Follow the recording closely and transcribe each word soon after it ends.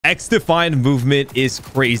XDefiant movement is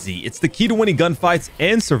crazy. It's the key to winning gunfights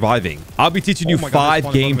and surviving. I'll be teaching you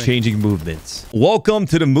 5 game-changing movements. Welcome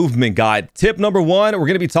to the movement guide. Tip number 1, we're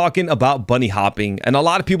going to be talking about bunny hopping. And a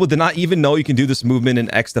lot of people did not even know you can do this movement in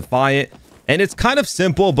XDefiant. And it's kind of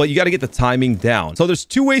simple, but you got to get the timing down. So there's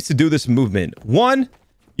 2 ways to do this movement. 1,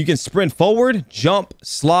 you can sprint forward, jump,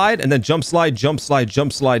 slide, and then jump, slide, jump, slide,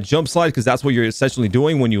 jump, slide, jump, slide, because that's what you're essentially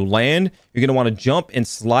doing when you land. You're going to want to jump and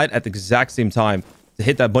slide at the exact same time to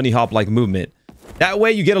hit that bunny hop like movement. That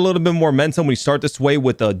way you get a little bit more momentum when you start this way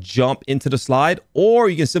with a jump into the slide, or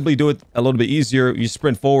you can simply do it a little bit easier. You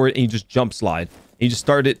sprint forward and you just jump slide. And you just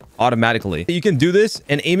start it automatically. You can do this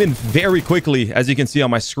and aim in very quickly, as you can see on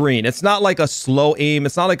my screen. It's not like a slow aim.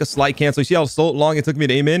 It's not like a slide cancel. You see how long it took me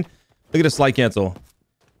to aim in? Look at the slide cancel.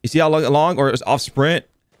 You see how long or off sprint?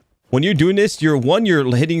 When you're doing this, you're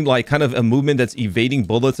hitting like kind of a movement that's evading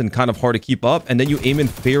bullets and kind of hard to keep up. And then you aim in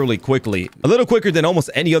fairly quickly. A little quicker than almost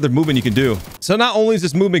any other movement you can do. So not only is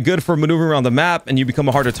this movement good for maneuvering around the map and you become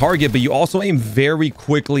a harder target, but you also aim very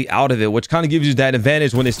quickly out of it, which kind of gives you that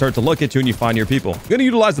advantage when they start to look at you and you find your people. I'm going to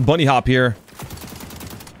utilize the bunny hop here.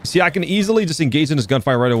 See, I can easily just engage in this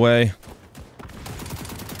gunfight right away.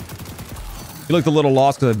 You looked a little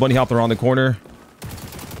lost because I bunny hopped around the corner.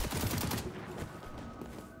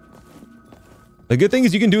 The good thing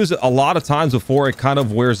is you can do this a lot of times before it kind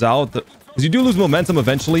of wears out. Because you do lose momentum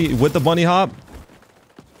eventually with the bunny hop.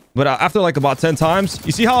 But after like about 10 times,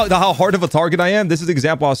 you see how hard of a target I am? This is the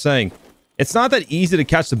example I was saying. It's not that easy to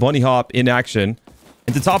catch the bunny hop in action.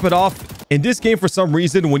 And to top it off, in this game, for some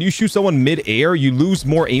reason, when you shoot someone mid-air, you lose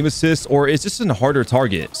more aim assist, or it's just a harder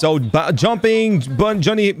target. So jumping,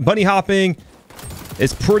 bunny hopping,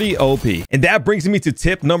 it's pretty OP. And that brings me to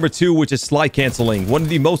tip number 2, which is slide canceling. One of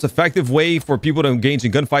the most effective way for people to engage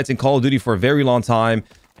in gunfights in Call of Duty for a very long time.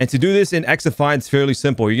 And to do this in XDefiant, it's fairly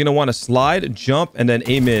simple. You're going to want to slide, jump, and then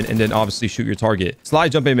aim in, and then obviously shoot your target.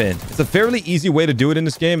 Slide, jump, aim in. It's a fairly easy way to do it in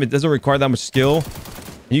this game. It doesn't require that much skill.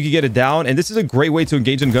 And you can get it down. And this is a great way to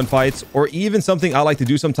engage in gunfights. Or even something I like to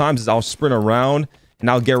do sometimes is I'll sprint around and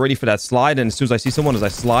I'll get ready for that slide. And as soon as I see someone, as I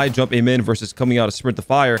slide, jump, aim in versus coming out to sprint to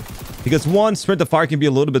fire. Because 1, sprint to fire can be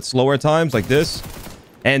a little bit slower at times like this.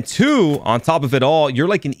 And 2, on top of it all, you're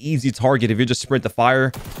like an easy target if you just sprint to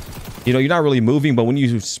fire. You know, you're not really moving, but when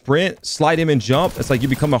you sprint, slide, aim, and jump, it's like you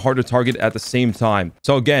become a harder target at the same time.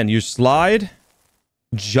 So again, you slide,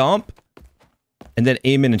 jump, and then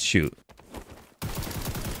aim in and shoot.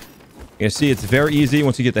 You see, it's very easy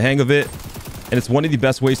once you get the hang of it. And it's one of the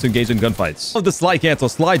best ways to engage in gunfights. Love the slide cancel.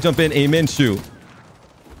 Slide, jump in, aim in, shoot.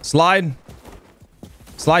 Slide.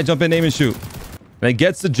 Slide, jump in, aim and shoot. And it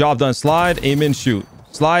gets the job done. Slide, aim in, shoot.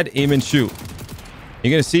 Slide, aim and shoot.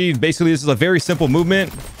 You're going to see, basically, this is a very simple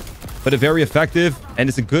movement, but a very effective. And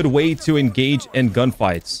it's a good way to engage in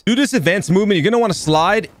gunfights. Do this advanced movement. You're going to want to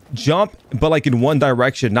slide, jump, but like in one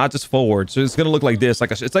direction, not just forward. So it's going to look like this.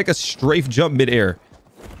 It's like a strafe jump midair.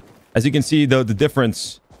 As you can see, the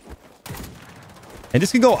difference. And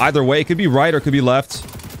this can go either way. It could be right or it could be left.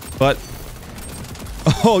 But,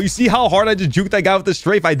 oh, you see how hard I just juked that guy with the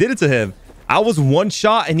strafe? I did it to him. I was one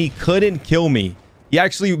shot and he couldn't kill me. He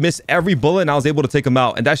actually missed every bullet and I was able to take him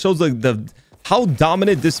out. And that shows how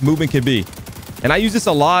dominant this movement can be. And I use this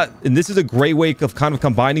a lot. And this is a great way of kind of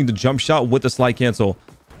combining the jump shot with the slide cancel.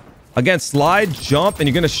 Again, slide, jump, and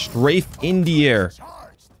you're going to strafe in the air.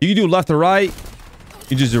 You can do left or right.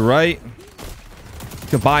 You just do right.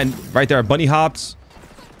 Combine right there. Bunny hops.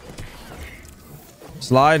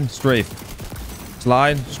 Slide, strafe.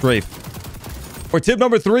 Slide, strafe. For tip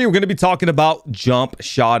number 3, we're going to be talking about jump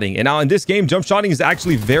shotting. And now in this game, jump shotting is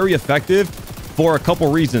actually very effective for a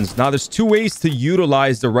couple reasons. Now, there's 2 ways to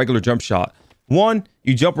utilize the regular jump shot. 1,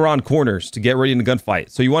 you jump around corners to get ready in a gunfight.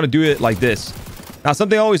 So you want to do it like this. Now,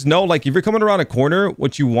 something I always know, like if you're coming around a corner,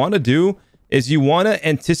 what you want to do is you want to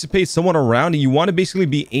anticipate someone around and you want to basically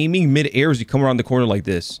be aiming mid-air as you come around the corner like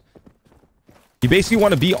this. You basically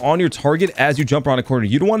want to be on your target as you jump around a corner.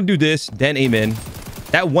 You don't want to do this, then aim in.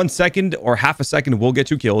 That 1 second or half a second will get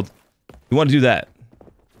you killed. You want to do that.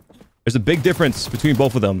 There's a big difference between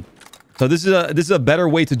both of them. So this is a better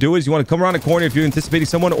way to do it. Is you want to come around a corner if you're anticipating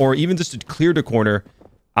someone, or even just to clear the corner.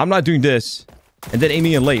 I'm not doing this and then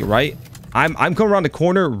aiming in late, right? I'm coming around the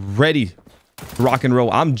corner ready to rock and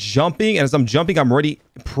roll. I'm jumping, and as I'm jumping, I'm already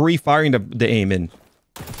pre-firing the aim in.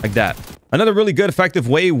 Like that. Another really good effective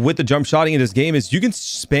way with the jump shotting in this game is you can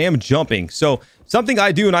spam jumping. So something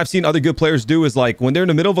I do and I've seen other good players do is like when they're in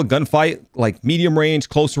the middle of a gunfight, like medium range,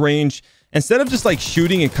 close range, instead of just like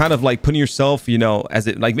shooting and kind of like putting yourself, you know, as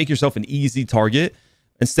it like make yourself an easy target.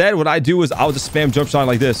 Instead, what I do is I'll just spam jump shot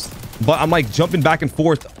like this, but I'm like jumping back and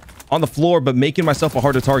forth on the floor, but making myself a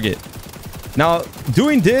harder target. Now,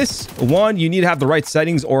 doing this, one, you need to have the right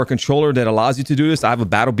settings or a controller that allows you to do this. I have a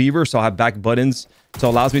battle Beaver, so I have back buttons. So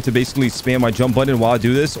it allows me to basically spam my jump button while I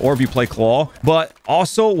do this, or if you play claw. But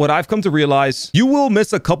also, what I've come to realize, you will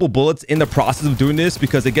miss a couple bullets in the process of doing this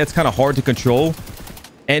because it gets kind of hard to control.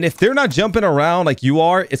 And if they're not jumping around like you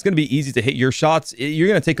are, it's going to be easy to hit your shots. You're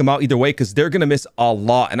going to take them out either way because they're going to miss a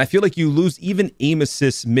lot. And I feel like you lose even aim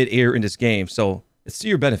assists mid-air in this game. So it's to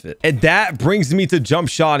your benefit. And that brings me to jump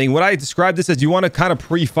shotting. What I describe this as, you want to kind of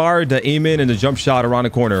pre-fire the aim in and the jump shot around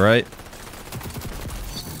the corner, right?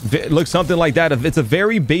 It looks something like that. It's a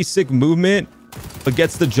very basic movement, but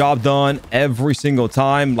gets the job done every single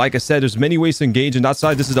time. Like I said, there's many ways to engage. And that's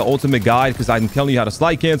why this is the ultimate guide, because I'm telling you how to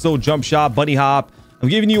slide cancel, jump shot, bunny hop. I'm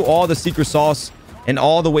giving you all the secret sauce and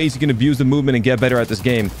all the ways you can abuse the movement and get better at this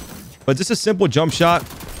game. But just a simple jump shot.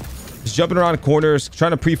 Just jumping around corners, trying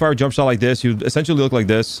to pre-fire jump shot like this. You essentially look like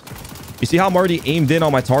this. You see how I'm already aimed in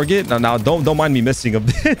on my target? Now don't mind me missing a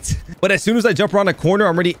bit. But as soon as I jump around the corner,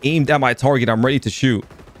 I'm already aimed at my target. I'm ready to shoot.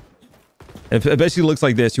 And it basically looks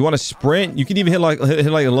like this. You want to sprint. You can even hit like a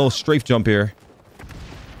little strafe jump here.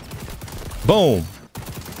 Boom.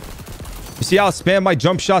 You see how I spam my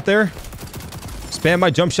jump shot there? Spam my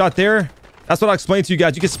jump shot there. That's what I'll explain to you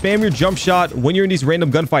guys. You can spam your jump shot when you're in these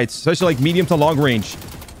random gunfights, especially like medium to long range.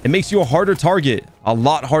 It makes you a harder target, a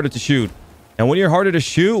lot harder to shoot. And when you're harder to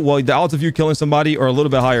shoot, well, the odds of you killing somebody are a little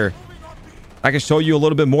bit higher. I can show you a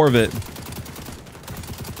little bit more of it.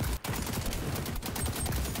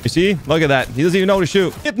 You see? Look at that. He doesn't even know to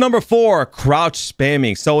shoot. Tip number 4, crouch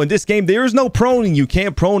spamming. So in this game, there is no proning. You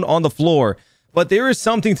can't prone on the floor. But there is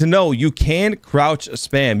something to know. You can crouch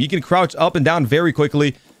spam. You can crouch up and down very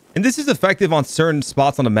quickly. And this is effective on certain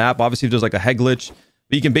spots on the map. Obviously, if there's like a head glitch,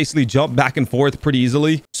 but you can basically jump back and forth pretty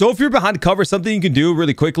easily. So if you're behind cover, something you can do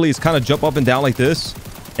really quickly is kind of jump up and down like this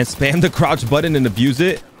and spam the crouch button and abuse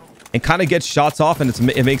it and kind of get shots off, and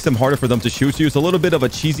it makes them harder for them to shoot you. It's a little bit of a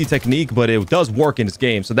cheesy technique, but it does work in this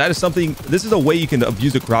game. So that is something, this is a way you can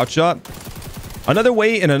abuse a crouch shot. Another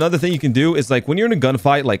way and another thing you can do is like when you're in a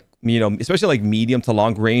gunfight, like, you know, especially like medium to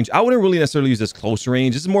long range, I wouldn't really necessarily use this close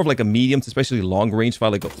range. This is more of like a medium to especially long range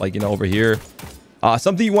fight, like you know, over here.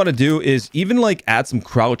 Something you want to do is even like add some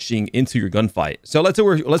crouching into your gunfight. So let's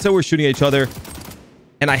say we're shooting at each other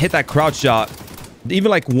and I hit that crouch shot.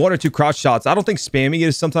 Even like 1 or 2 crouch shots. I don't think spamming it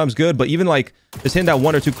is sometimes good, but even like just hitting that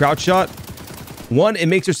 1 or 2 crouch shot, one, it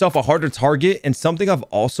makes yourself a harder target. And something I've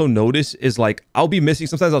also noticed is like I'll be missing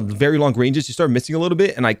sometimes on very long ranges. You start missing a little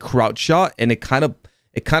bit and I crouch shot, and it kind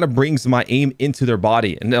of brings my aim into their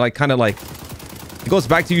body, and then like kind of like it goes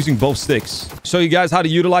back to using both sticks. Show you guys how to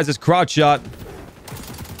utilize this crouch shot.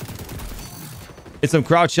 Hit some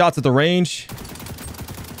crouch shots at the range.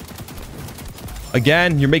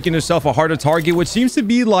 Again, you're making yourself a harder target, which seems to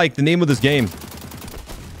be like the name of this game.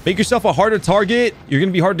 Make yourself a harder target. You're going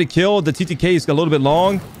to be hard to kill. The TTK is a little bit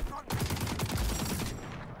long.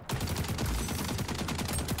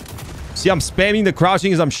 See, I'm spamming the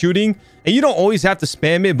crouching as I'm shooting. And you don't always have to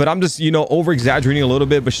spam it, but I'm just, you know, over-exaggerating a little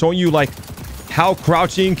bit, but showing you like how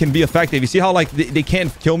crouching can be effective. You see how like they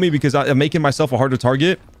can't kill me because I'm making myself a harder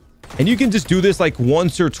target? And you can just do this like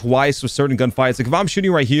once or twice with certain gunfights. Like if I'm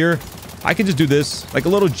shooting right here, I can just do this, like a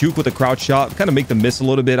little juke with a crouch shot, kind of make them miss a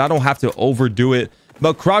little bit. I don't have to overdo it.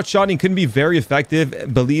 But crouch shotting can be very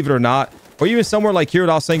effective, believe it or not. Or even somewhere like here,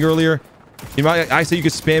 what I was saying earlier, you might, I say you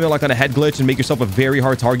could spam it like on a head glitch and make yourself a very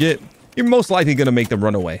hard target. You're most likely going to make them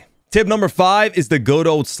run away. Tip number 5 is the good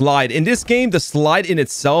old slide. In this game, the slide in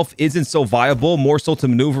itself isn't so viable, more so to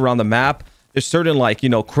maneuver around the map. There's certain like, you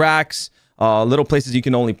know, cracks, little places you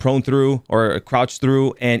can only prone through or crouch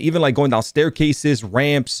through, and even like going down staircases,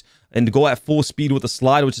 ramps, and go at full speed with the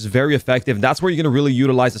slide, which is very effective. That's where you're going to really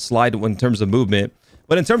utilize the slide in terms of movement.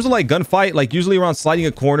 But in terms of like gunfight, like usually around sliding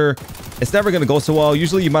a corner, it's never going to go so well.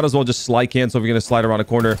 Usually you might as well just slide cancel if you're going to slide around a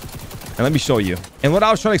corner. And let me show you. And what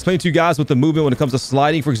I was trying to explain to you guys with the movement when it comes to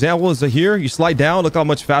sliding, for example, is here, you slide down, look how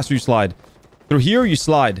much faster you slide. Through here, you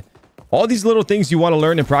slide. All these little things you want to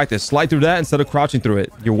learn and practice. Slide through that instead of crouching through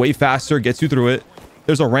it. You're way faster, gets you through it.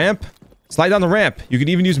 There's a ramp. Slide down the ramp. You can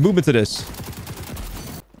even use movement to this.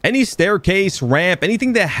 Any staircase, ramp,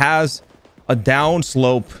 anything that has a down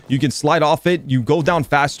slope, you can slide off it. You go down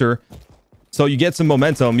faster. So you get some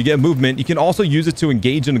momentum. You get movement. You can also use it to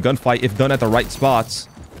engage in a gunfight if done at the right spots.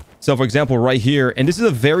 So for example, right here, and this is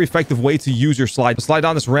a very effective way to use your slide. Slide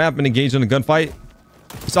down this ramp and engage in a gunfight.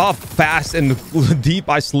 You saw how fast and deep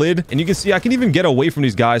I slid. And you can see I can even get away from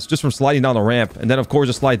these guys just from sliding down the ramp. And then of course,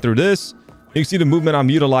 just slide through this. You can see the movement I'm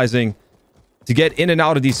utilizing to get in and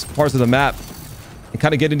out of these parts of the map and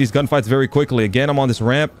kind of get in these gunfights very quickly. Again, I'm on this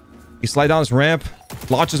ramp. You slide down this ramp,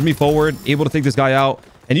 launches me forward, able to take this guy out.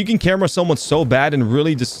 And you can camera someone so bad and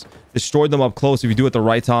really just destroy them up close if you do it at the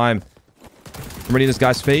right time. I'm ready in this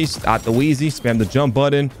guy's face. At the Wheezy. Spam the jump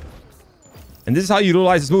button. And this is how you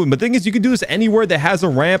utilize this movement. But the thing is, you can do this anywhere that has a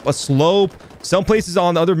ramp, a slope. Some places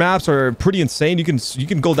on the other maps are pretty insane. You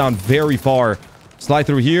can go down very far. Slide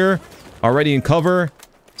through here. Already in cover.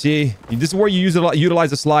 See, this is where you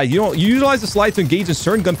utilize the slide. You utilize the slide to engage in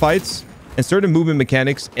certain gunfights and certain movement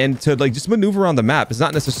mechanics and to like just maneuver around the map. It's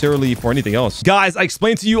not necessarily for anything else. Guys, I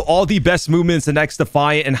explained to you all the best movements in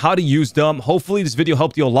XDefiant and how to use them. Hopefully this video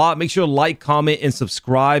helped you a lot. Make sure to like, comment, and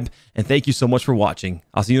subscribe. And thank you so much for watching.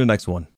 I'll see you in the next one.